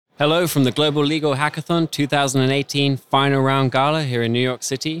Hello from the Global Legal Hackathon 2018 Final Round Gala here in New York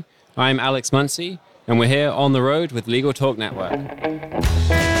City. I'm Alex Muncy, and we're here on the road with Legal Talk Network.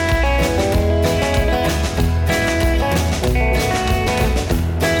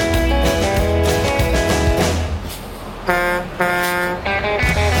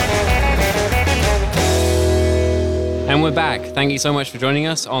 And we're back. Thank you so much for joining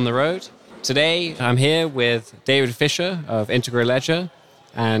us on the road. Today, I'm here with David Fisher of IntegraLedger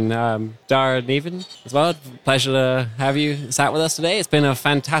and Dara Neven as well. Pleasure to have you sat with us today. It's been a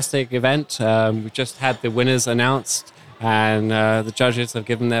fantastic event. We've just had the winners announced and the judges have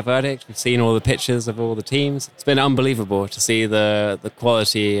given their verdict. We've seen all the pictures of all the teams. It's been unbelievable to see the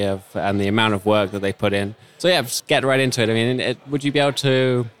quality of and the amount of work that they put in. So yeah, just get right into it. I mean, would you be able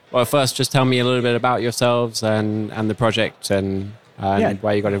to, well, first just tell me a little bit about yourselves and the project and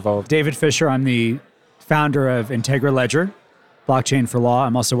why you got involved? David Fisher, I'm the founder of IntegraLedger, Blockchain for Law.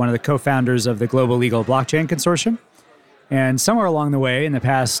 I'm also one of the co-founders of the Global Legal Blockchain Consortium. And somewhere along the way, in the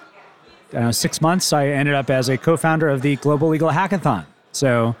past 6 months, I ended up as a co-founder of the Global Legal Hackathon.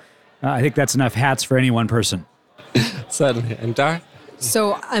 So I think that's enough hats for any one person. Certainly. And Dara?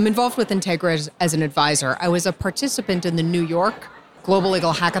 So I'm involved with Integra as an advisor. I was a participant in the New York Global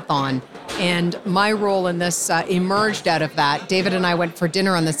Legal Hackathon, and my role in this emerged out of that. David and I went for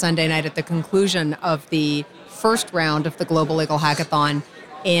dinner on the Sunday night at the conclusion of the first round of the Global Legal Hackathon,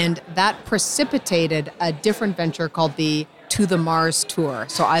 and that precipitated a different venture called the To the Mars Tour.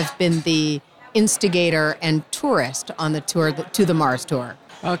 So I've been the instigator and tourist on the tour, the To the Mars Tour.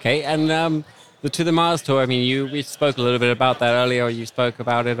 Okay, and the To the Mars Tour, I mean, we spoke a little bit about that earlier. You spoke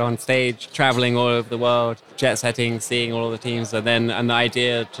about it on stage, traveling all over the world, jet setting, seeing all of the teams, and then an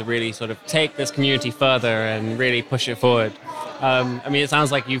idea to really sort of take this community further and really push it forward. I mean, it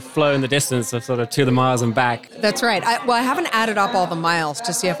sounds like you've flown the distance of sort of to the Mars and back. That's right. I haven't added up all the miles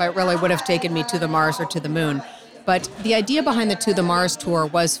to see if it really would have taken me to the Mars or to the moon. But the idea behind the To the Mars Tour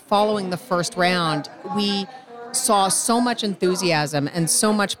was following the first round, we saw so much enthusiasm and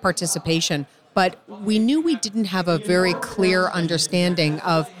so much participation, but we knew we didn't have a very clear understanding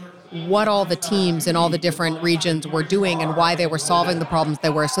of what all the teams in all the different regions were doing and why they were solving the problems they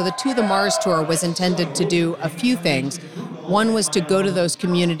were. So the To the Mars Tour was intended to do a few things. One was to go to those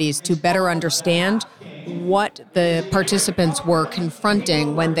communities to better understand what the participants were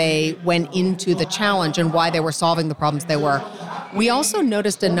confronting when they went into the challenge and why they were solving the problems they were. We also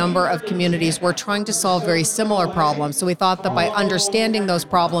noticed a number of communities were trying to solve very similar problems. So we thought that by understanding those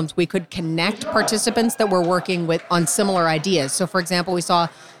problems, we could connect participants that were working on similar ideas. So for example, we saw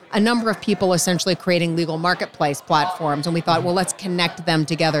a number of people essentially creating legal marketplace platforms. And we thought, well, let's connect them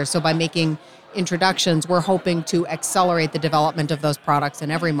together. So by making introductions, we're hoping to accelerate the development of those products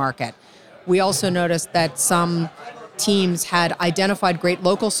in every market. We also noticed that some teams had identified great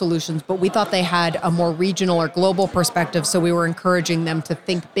local solutions, but we thought they had a more regional or global perspective, so we were encouraging them to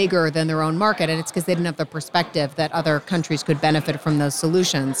think bigger than their own market, and it's because they didn't have the perspective that other countries could benefit from those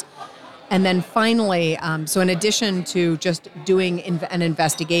solutions. And then finally, so in addition to just doing an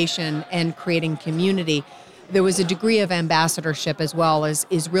investigation and creating community, there was a degree of ambassadorship as well as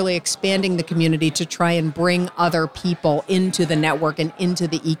is really expanding the community to try and bring other people into the network and into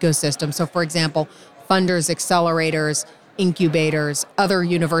the ecosystem. So for example, funders, accelerators, incubators, other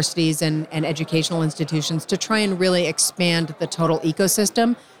universities and educational institutions to try and really expand the total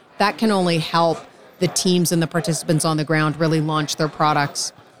ecosystem. That can only help the teams and the participants on the ground really launch their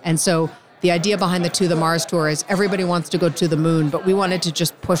products. And so the idea behind the To the Mars Tour is everybody wants to go to the moon, but we wanted to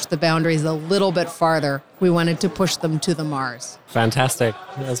just push the boundaries a little bit farther. We wanted to push them to the Mars. Fantastic.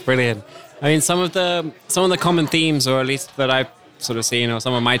 That's brilliant. I mean, some of the common themes, or at least that I've sort of seen, or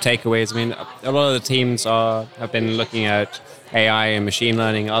some of my takeaways, I mean, a lot of the teams have been looking at AI and machine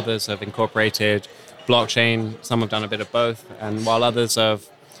learning. Others have incorporated blockchain. Some have done a bit of both. And while others have,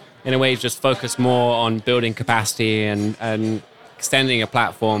 in a way, just focused more on building capacity and extending a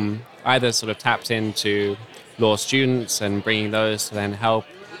platform, either sort of tapped into law students and bringing those to then help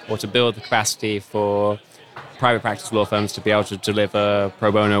or to build the capacity for private practice law firms to be able to deliver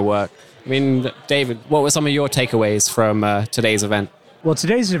pro bono work. I mean, David, what were some of your takeaways from today's event? Well,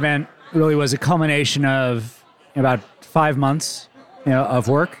 today's event really was a culmination of about 5 months of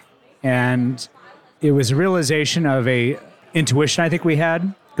work. And it was a realization of a intuition I think we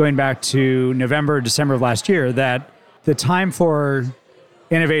had going back to November, December of last year, that the time for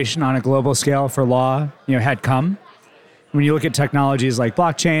innovation on a global scale for law had come. When you look at technologies like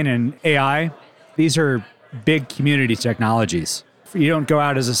blockchain and AI, these are big community technologies. You don't go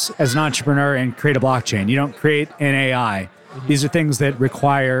out as an entrepreneur and create a blockchain. You don't create an AI. These are things that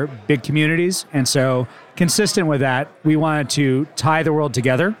require big communities. And so consistent with that, we wanted to tie the world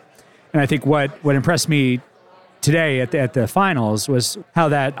together And I think what impressed me today at the finals was how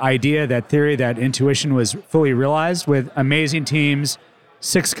that idea, that theory, that intuition was fully realized with amazing teams,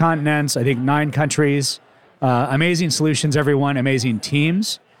 6 continents, I think 9 countries, amazing solutions, everyone, amazing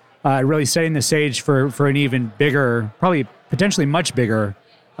teams, really setting the stage for an even bigger, probably potentially much bigger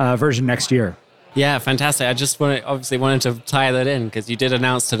version next year. Yeah, fantastic. I just obviously wanted to tie that in because you did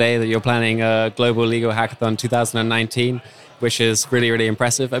announce today that you're planning a Global Legal Hackathon 2019, which is really, really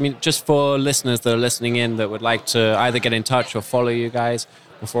impressive. I mean, just for listeners that are listening in that would like to either get in touch or follow you guys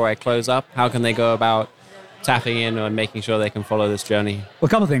before I close up, how can they go about tapping in and making sure they can follow this journey? Well, a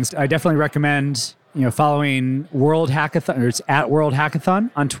couple of things. I definitely recommend following World Hackathon, or it's at World Hackathon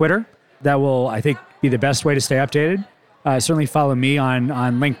on Twitter. That will, I think, be the best way to stay updated. Certainly follow me on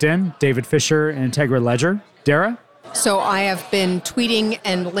LinkedIn, David Fisher and Integra Ledger. Dara? So I have been tweeting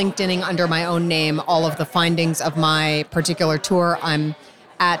and LinkedIning under my own name all of the findings of my particular tour. I'm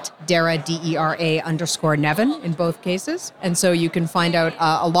at Dara, DERA_Nevin in both cases. And so you can find out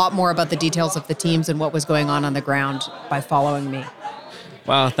a lot more about the details of the teams and what was going on the ground by following me.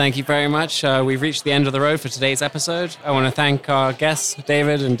 Well, thank you very much. We've reached the end of the road for today's episode. I want to thank our guests,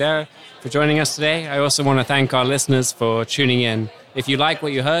 David and Dara, for joining us today. I also want to thank our listeners for tuning in. If you like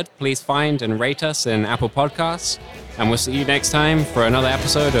what you heard, please find and rate us in Apple Podcasts. And we'll see you next time for another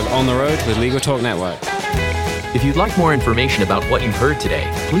episode of On the Road with Legal Talk Network. If you'd like more information about what you've heard today,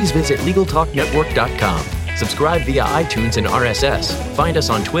 please visit LegalTalkNetwork.com. Subscribe via iTunes and RSS. Find us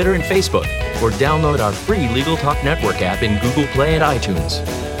on Twitter and Facebook, or download our free Legal Talk Network app in Google Play and iTunes.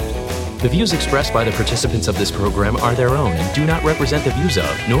 The views expressed by the participants of this program are their own and do not represent the views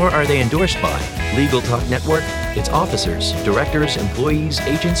of, nor are they endorsed by, Legal Talk Network, its officers, directors, employees,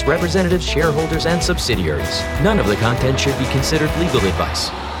 agents, representatives, shareholders, and subsidiaries. None of the content should be considered legal advice.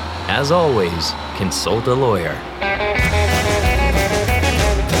 As always, consult a lawyer.